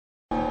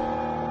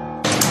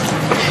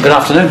Good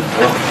afternoon.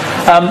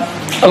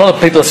 A lot of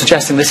people are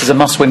suggesting this is a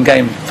must-win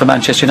game for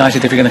Manchester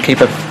United if you're going to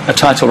keep a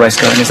title race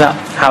going. Is that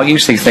how you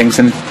see things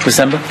in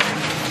December?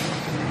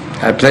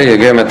 I play a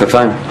game at a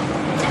time.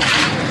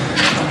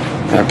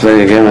 I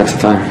play a game at a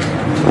time,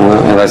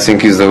 and I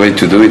think is the way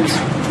to do it.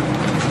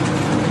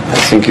 I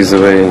think is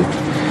the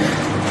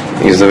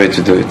way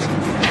to do it.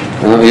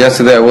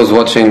 Yesterday I was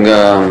watching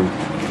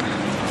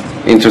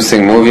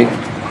interesting movie,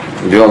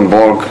 Bjorn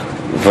Borg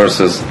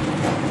versus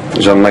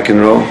John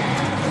McEnroe,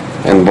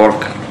 and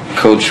Borg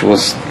coach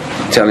was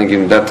telling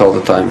him that all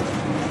the time,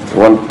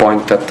 1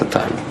 point at a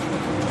time.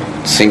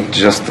 Think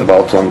just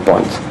about 1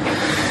 point.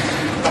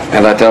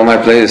 And I tell my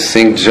players,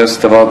 think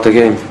just about the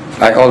game.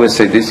 I always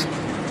say this,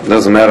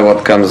 doesn't matter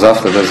what comes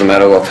after, doesn't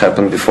matter what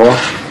happened before,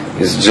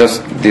 it's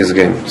just this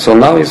game. So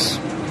now it's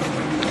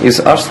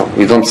Arsenal.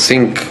 We don't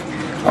think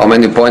how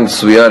many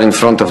points we are in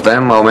front of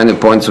them, how many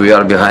points we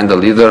are behind the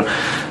leader.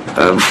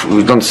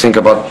 We don't think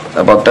about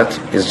that.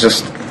 It's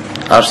just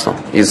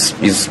Arsenal.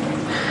 It's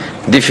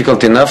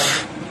difficult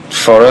enough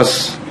for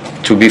us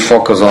to be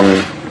focused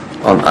on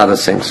other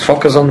things.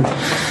 Focus on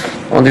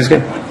this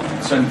game.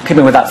 So in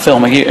keeping with that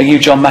film, are you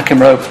John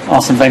McEnroe,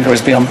 Arsene Wenger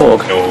is Bjorn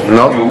Borg?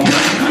 No.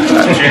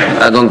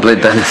 I don't play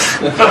tennis.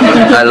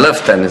 I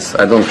love tennis.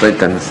 I don't play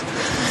tennis.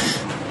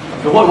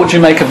 But what would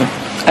you make of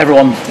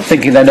everyone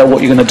thinking they know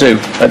what you're going to do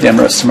at the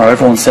Emirates tomorrow?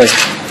 Everyone says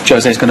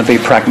Jose's going to be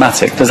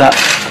pragmatic. Does that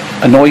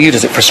annoy you?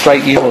 Does it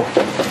frustrate you? Or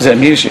does it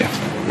amuse you?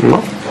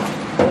 No.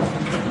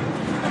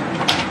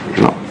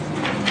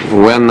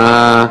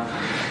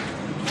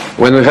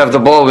 When we have the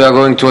ball, we are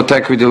going to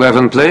attack with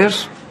 11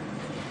 players,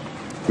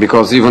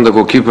 because even the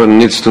goalkeeper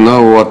needs to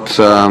know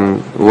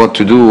what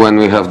to do when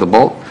we have the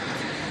ball.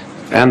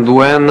 And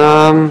when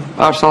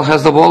Arsenal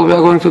has the ball, we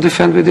are going to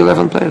defend with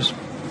 11 players.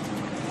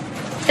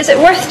 Is it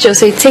worth,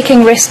 Jose,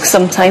 taking risks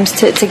sometimes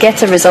to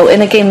get a result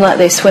in a game like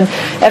this when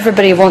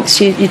everybody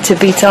wants you to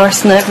beat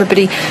Arsenal,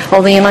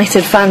 all the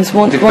United fans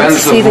want to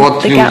see the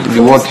gap close?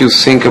 What you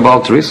think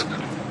about risk.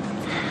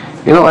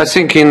 You know, I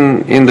think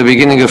in the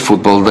beginning of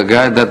football, the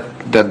guy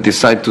that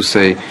decided to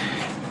say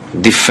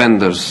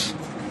defenders,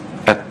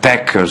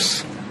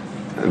 attackers,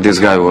 this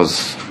guy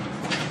was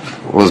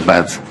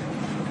bad.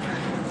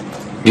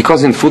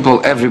 Because in football,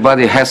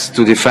 everybody has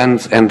to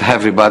defend and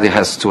everybody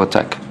has to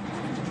attack,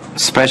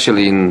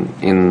 especially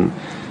in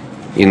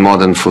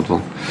modern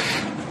football.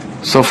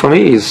 So for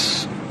me,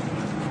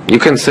 you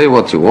can say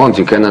what you want,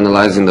 you can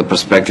analyze in the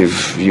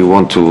perspective you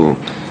want to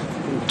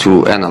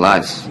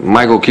analyze.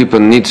 My goalkeeper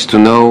needs to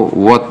know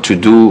what to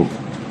do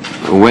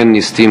when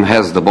his team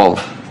has the ball.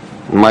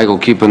 My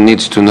goalkeeper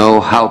needs to know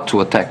how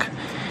to attack,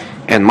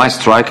 and my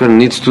striker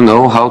needs to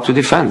know how to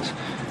defend.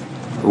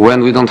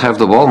 When we don't have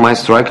the ball, my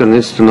striker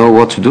needs to know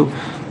what to do.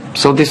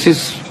 So this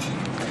is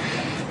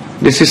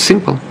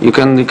simple. You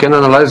can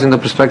analyze in the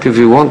perspective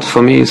you want.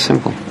 For me, it's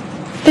simple.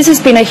 This has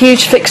been a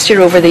huge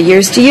fixture over the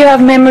years. Do you have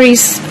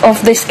memories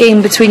of this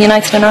game between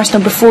United and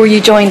Arsenal before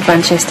you joined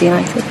Manchester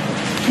United?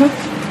 No?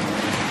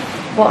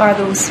 What are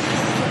those?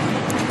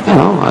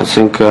 I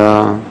think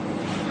I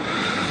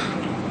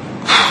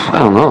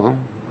don't know.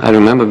 I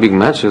remember big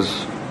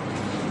matches,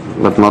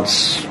 but not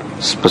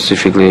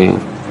specifically.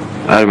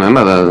 I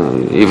remember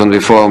that even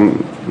before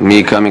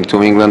me coming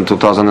to England,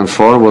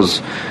 2004 was,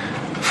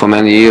 for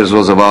many years,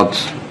 was about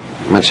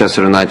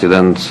Manchester United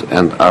and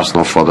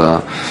Arsenal for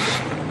the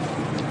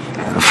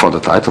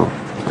title,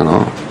 you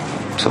know.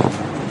 So,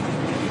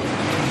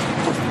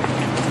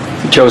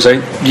 Jose,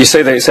 you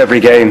say that it's every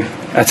game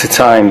at a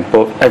time,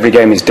 but every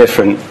game is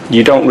different.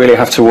 You don't really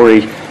have to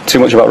worry too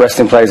much about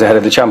resting players ahead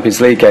of the Champions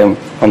League game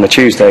on the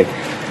Tuesday.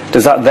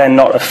 Does that then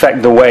not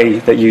affect the way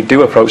that you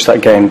do approach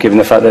that game, given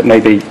the fact that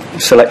maybe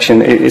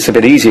selection is a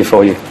bit easier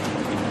for you?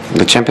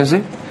 The Champions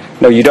League?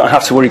 No, you don't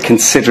have to worry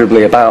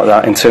considerably about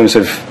that in terms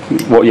of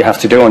what you have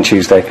to do on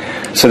Tuesday.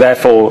 So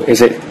therefore,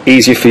 is it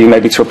easier for you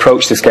maybe to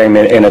approach this game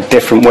in a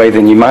different way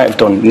than you might have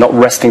done, not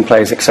resting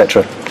players,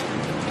 etc.?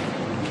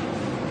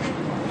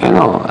 You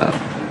know,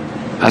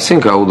 I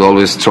think I would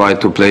always try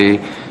to play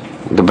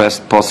the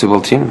best possible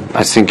team.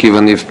 I think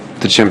even if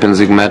the Champions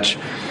League match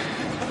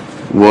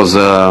was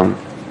a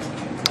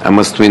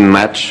must-win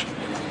match,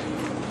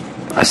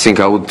 I think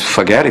I would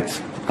forget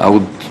it. I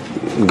would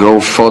go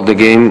for the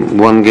game,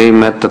 one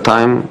game at a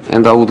time,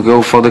 and I would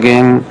go for the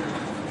game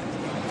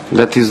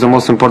that is the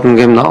most important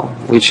game now,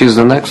 which is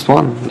the next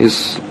one,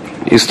 is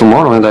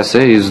tomorrow. And I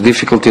say it's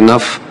difficult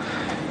enough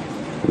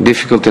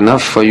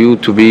for you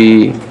to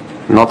be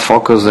not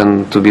focused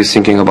and to be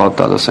thinking about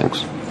other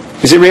things.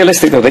 Is it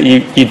realistic, though, that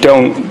you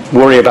don't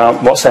worry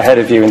about what's ahead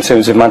of you in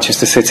terms of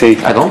Manchester City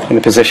in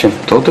the position?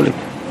 Totally.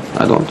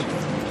 I don't.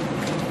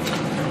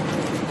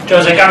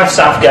 Jose, Gareth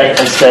Southgate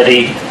has said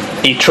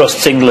he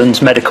trusts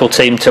England's medical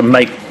team to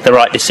make the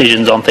right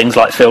decisions on things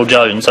like Phil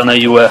Jones. I know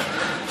you were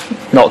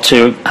not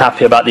too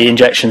happy about the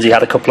injections he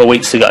had a couple of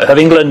weeks ago. Have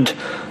England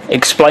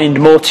explained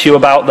more to you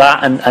about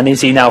that, and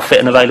is he now fit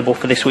and available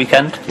for this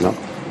weekend? No.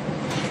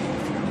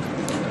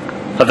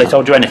 Have they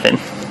told you anything?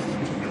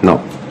 No,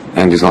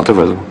 and he's not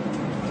available.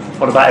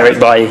 What about Eric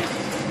Bailly?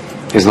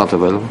 He's not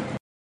available.